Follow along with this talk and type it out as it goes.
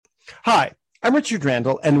Hi, I'm Richard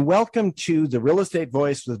Randall, and welcome to the Real Estate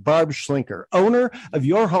Voice with Barb Schlinker, owner of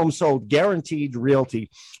Your Home Sold Guaranteed Realty.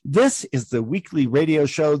 This is the weekly radio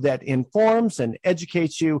show that informs and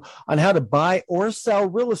educates you on how to buy or sell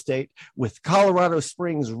real estate with Colorado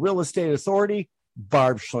Springs Real Estate Authority.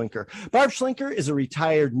 Barb Schlinker. Barb Schlinker is a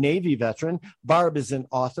retired Navy veteran. Barb is an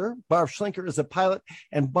author. Barb Schlinker is a pilot,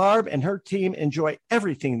 and Barb and her team enjoy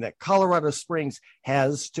everything that Colorado Springs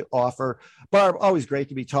has to offer. Barb, always great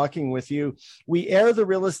to be talking with you. We air the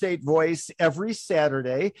Real Estate Voice every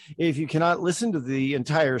Saturday. If you cannot listen to the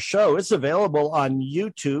entire show, it's available on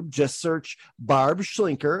YouTube. Just search Barb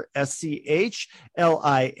Schlinker, Schlinker,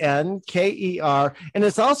 and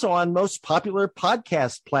it's also on most popular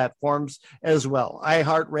podcast platforms as well.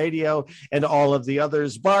 iHeartRadio and all of the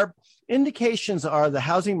others. Barb, indications are the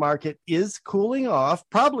housing market is cooling off,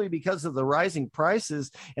 probably because of the rising prices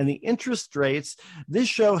and the interest rates. This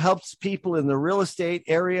show helps people in the real estate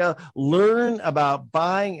area learn about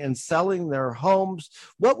buying and selling their homes.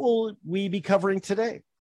 What will we be covering today?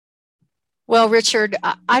 Well, Richard,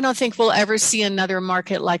 I don't think we'll ever see another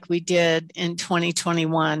market like we did in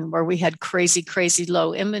 2021, where we had crazy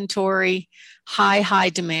low inventory, high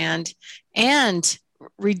demand, and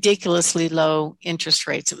ridiculously low interest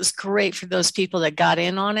rates. It was great for those people that got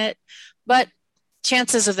in on it, but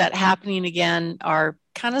chances of that happening again are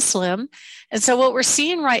kind of slim. And so what we're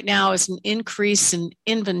seeing right now is an increase in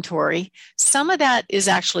inventory. Some of that is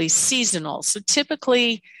actually seasonal. So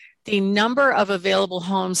typically, the number of available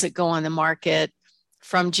homes that go on the market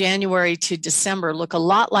from January to December look a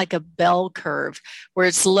lot like a bell curve, where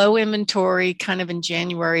it's low inventory kind of in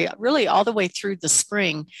January, really all the way through the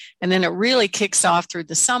spring. And then it really kicks off through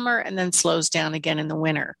the summer and then slows down again in the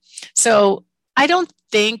winter. So I don't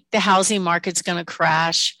think the housing market's going to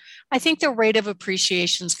crash. I think the rate of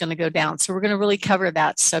appreciation is going to go down. So we're going to really cover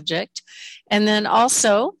that subject. And then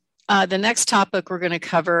also the next topic we're going to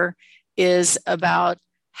cover is about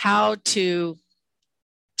how to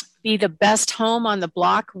be the best home on the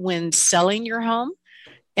block when selling your home.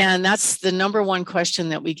 And that's the number one question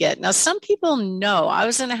that we get. Now, some people know. I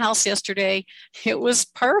was in a house yesterday. It was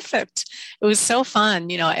perfect. It was so fun.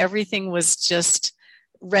 You know, everything was just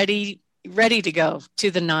ready to go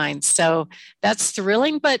to the nines. So that's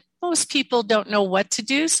thrilling, but most people don't know what to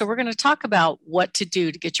do. So we're going to talk about what to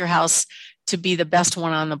do to get your house to be the best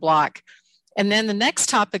one on the block. And then the next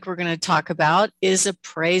topic we're going to talk about is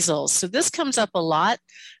appraisals. So this comes up a lot.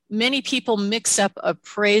 Many people mix up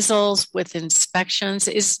appraisals with inspections.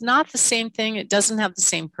 It's not the same thing. It doesn't have the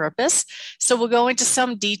same purpose. So we'll go into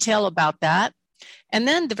some detail about that. And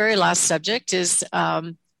then the very last subject is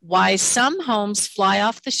why some homes fly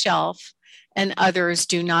off the shelf and others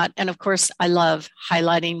do not. And of course, I love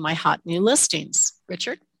highlighting my hot new listings.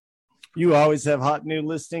 Richard? You always have hot new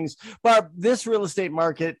listings. Barb, this real estate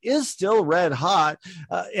market is still red hot.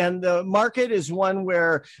 And the market is one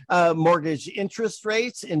where mortgage interest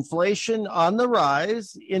rates, inflation on the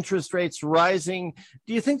rise, interest rates rising.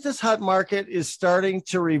 Do you think this hot market is starting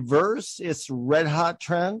to reverse its red hot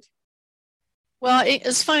trend? Well,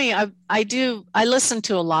 it's funny. I listen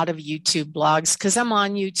to a lot of YouTube blogs because I'm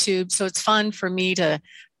on YouTube. So it's fun for me to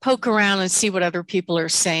poke around and see what other people are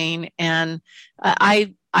saying. And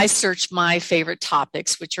I search my favorite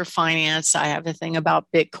topics, which are finance. I have a thing about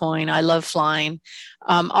Bitcoin. I love flying,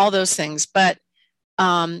 all those things. But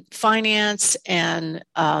finance and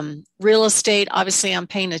real estate, obviously, I'm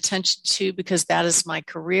paying attention to because that is my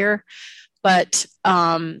career. But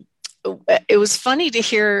it was funny to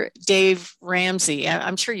hear Dave Ramsey.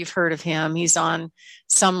 I'm sure you've heard of him. He's on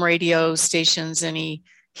some radio stations, and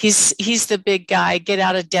he's the big guy. Get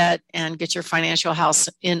out of debt and get your financial house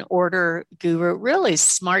in order guru. Really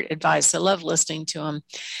smart advice. I love listening to him.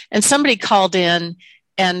 And somebody called in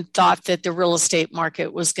and thought that the real estate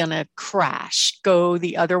market was going to crash, go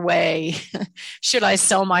the other way. Should I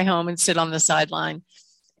sell my home and sit on the sideline?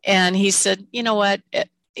 And he said, you know what?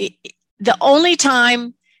 The only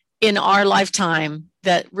time in our lifetime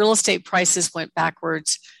that real estate prices went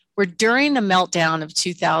backwards were during the meltdown of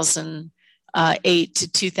 2008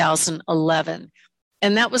 to 2011.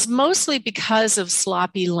 And that was mostly because of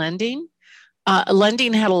sloppy lending.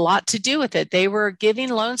 Lending had a lot to do with it. They were giving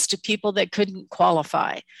loans to people that couldn't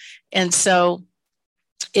qualify. And so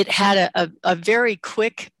it had a very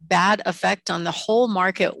quick, bad effect on the whole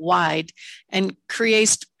market wide and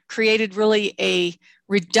created really a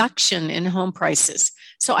reduction in home prices.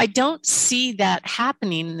 So I don't see that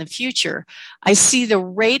happening in the future. I see the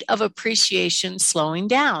rate of appreciation slowing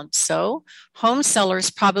down. So home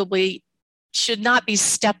sellers probably should not be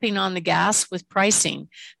stepping on the gas with pricing.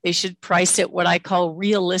 They should price it what I call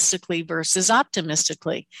realistically versus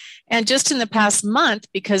optimistically. And just in the past month,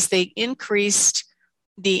 because they increased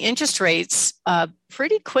the interest rates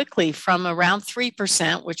pretty quickly from around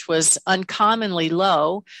 3%, which was uncommonly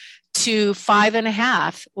low, to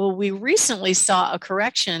 5.5%. Well, we recently saw a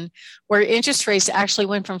correction where interest rates actually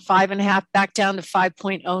went from 5.5% back down to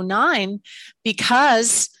 5.09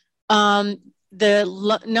 because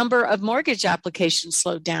the number of mortgage applications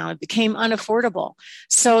slowed down. It became unaffordable.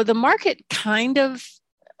 So the market kind of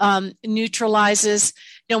neutralizes.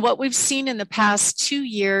 You know, what we've seen in the past 2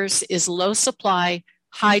 years is low supply,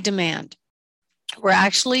 high demand. We're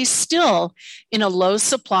actually still in a low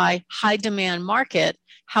supply, high demand market.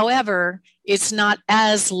 However, it's not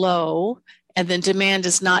as low and the demand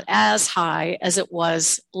is not as high as it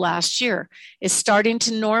was last year. It's starting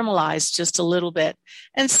to normalize just a little bit.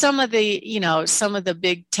 And some of the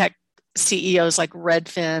big tech CEOs like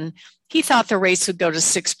Redfin, he thought the rates would go to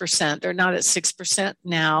 6%. They're not at 6%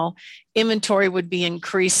 now. Inventory would be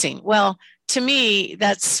increasing. Well, to me,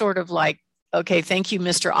 that's sort of like, okay, thank you,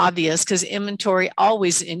 Mr. Obvious, because inventory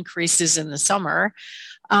always increases in the summer.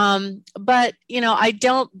 But, I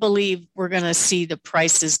don't believe we're going to see the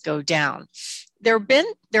prices go down. There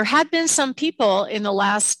have been some people in the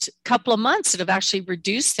last couple of months that have actually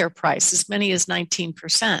reduced their price as many as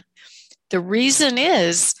 19%. The reason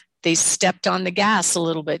is they stepped on the gas a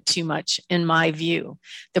little bit too much, in my view.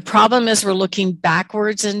 The problem is we're looking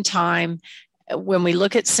backwards in time when we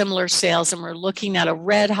look at similar sales and we're looking at a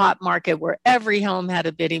red hot market where every home had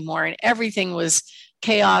a bidding war and everything was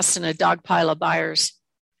chaos and a dog pile of buyers.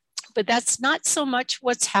 But that's not so much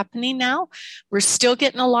what's happening now. We're still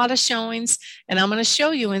getting a lot of showings, and I'm going to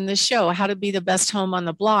show you in this show how to be the best home on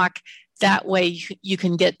the block. That way you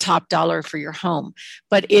can get top dollar for your home.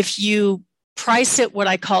 But if you price it what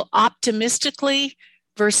I call optimistically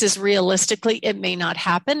versus realistically, it may not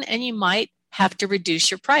happen, and you might have to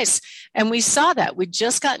reduce your price. And we saw that. We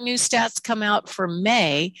just got new stats come out for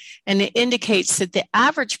May, and it indicates that the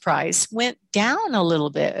average price went down a little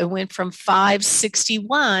bit. It went from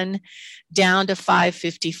 $561 down to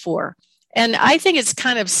 $554. And I think it's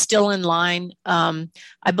kind of still in line. I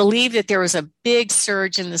believe that there was a big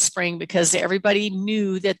surge in the spring because everybody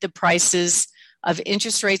knew that the prices of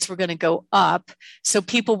interest rates were going to go up. So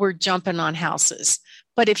people were jumping on houses.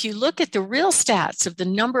 But if you look at the real stats of the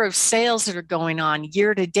number of sales that are going on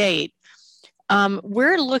year to date,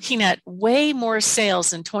 we're looking at way more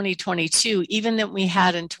sales in 2022, even than we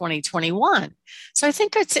had in 2021. So I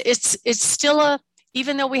think it's still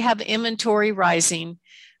even though we have inventory rising,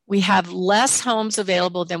 we have less homes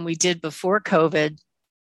available than we did before COVID.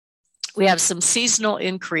 We have some seasonal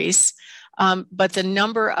increase. But the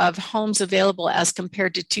number of homes available as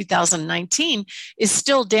compared to 2019 is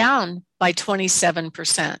still down by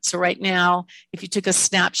 27%. So right now, if you took a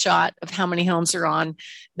snapshot of how many homes are on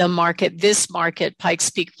the market, this market,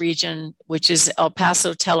 Pikes Peak region, which is El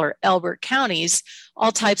Paso, Teller, Elbert counties,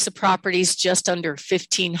 all types of properties just under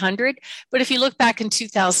 1,500. But if you look back in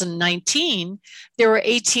 2019, there were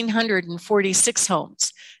 1,846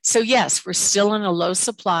 homes. So yes, we're still in a low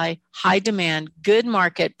supply, high demand, good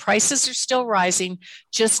market. Prices are still rising,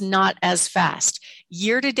 just not as fast.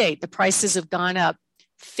 Year to date, the prices have gone up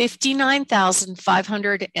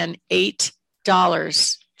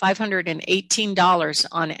 $59,518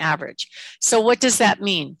 on average. So what does that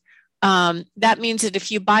mean? That means that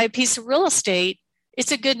if you buy a piece of real estate,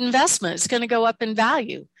 it's a good investment. It's going to go up in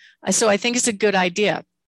value. So I think it's a good idea.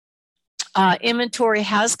 Inventory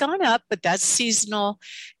has gone up, but that's seasonal.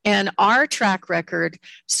 And our track record,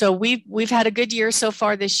 so we've had a good year so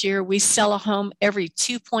far this year. We sell a home every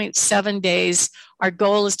 2.7 days. Our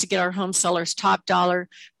goal is to get our home sellers top dollar.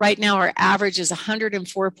 Right now, our average is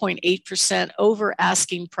 104.8% over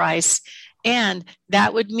asking price. And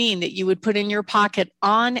that would mean that you would put in your pocket,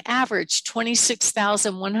 on average,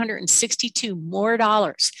 $26,162 more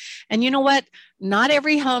dollars. And you know what? Not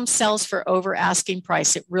every home sells for over asking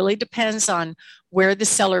price. It really depends on where the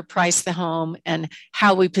seller priced the home and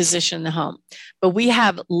how we position the home. But we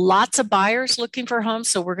have lots of buyers looking for homes,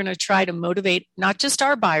 so we're going to try to motivate not just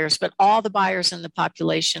our buyers, but all the buyers in the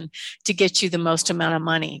population to get you the most amount of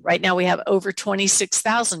money. Right now, we have over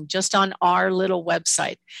 26,000 just on our little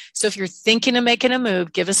website. So if you're thinking of making a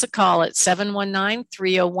move, give us a call at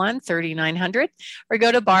 719-301-3900 or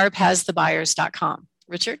go to barbhasthebuyers.com.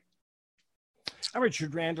 Richard? I'm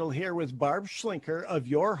Richard Randall here with Barb Schlinker of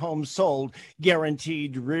Your Home Sold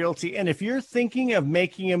Guaranteed Realty. And if you're thinking of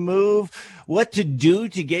making a move, what to do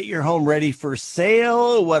to get your home ready for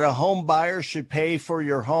sale, what a home buyer should pay for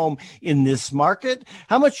your home in this market,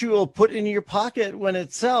 how much you will put in your pocket when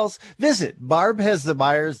it sells, visit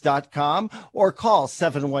barbhasthebuyers.com or call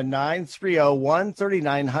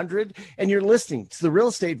 719-301-3900. And you're listening to the Real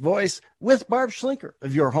Estate Voice with Barb Schlinker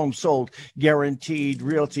of Your Home Sold Guaranteed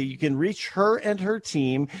Realty. You can reach her and her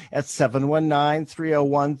team at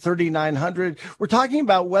 719-301-3900. We're talking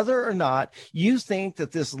about whether or not you think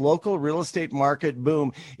that this local real estate market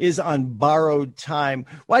boom is on borrowed time.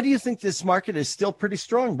 Why do you think this market is still pretty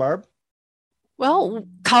strong, Barb? Well,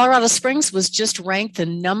 Colorado Springs was just ranked the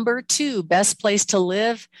number 2 best place to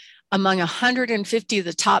live among 150 of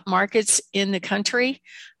the top markets in the country,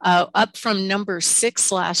 up from number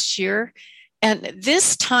 6 last year. And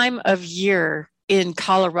this time of year in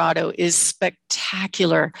Colorado is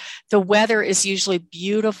spectacular. The weather is usually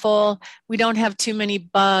beautiful. We don't have too many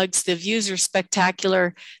bugs. The views are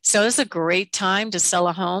spectacular. So it's a great time to sell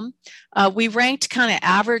a home. We ranked kind of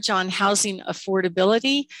average on housing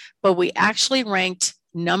affordability, but we actually ranked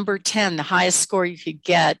number 10, the highest score you could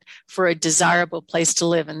get for a desirable place to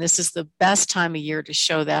live. And this is the best time of year to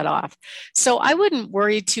show that off. So I wouldn't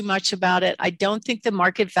worry too much about it. I don't think the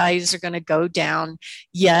market values are going to go down.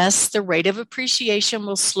 Yes, the rate of appreciation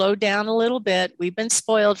will slow down a little bit. We've been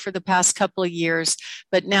spoiled for the past couple of years,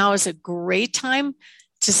 but now is a great time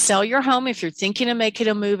to sell your home if you're thinking of making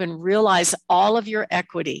a move and realize all of your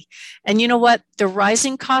equity. And you know what? The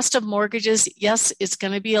rising cost of mortgages, yes, it's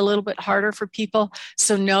going to be a little bit harder for people.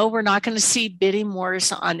 So no, we're not going to see bidding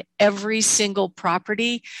wars on every single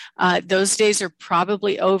property. Those days are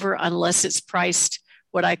probably over unless it's priced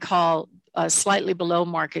what I call slightly below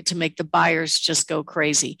market to make the buyers just go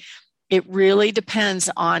crazy. It really depends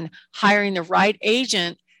on hiring the right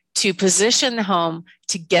agent to position the home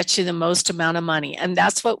to get you the most amount of money. And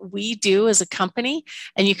that's what we do as a company.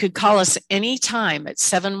 And you could call us anytime at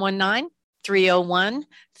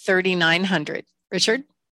 719-301-3900. Richard?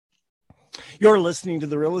 You're listening to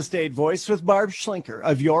the Real Estate Voice with Barb Schlinker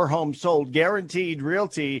of Your Home Sold Guaranteed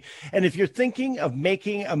Realty. And if you're thinking of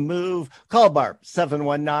making a move, call Barb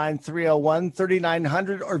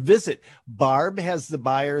 719-301-3900 or visit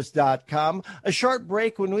barbhasthebuyers.com. A short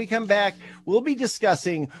break. When we come back, we'll be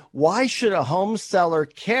discussing why should a home seller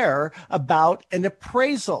care about an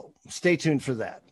appraisal. Stay tuned for that.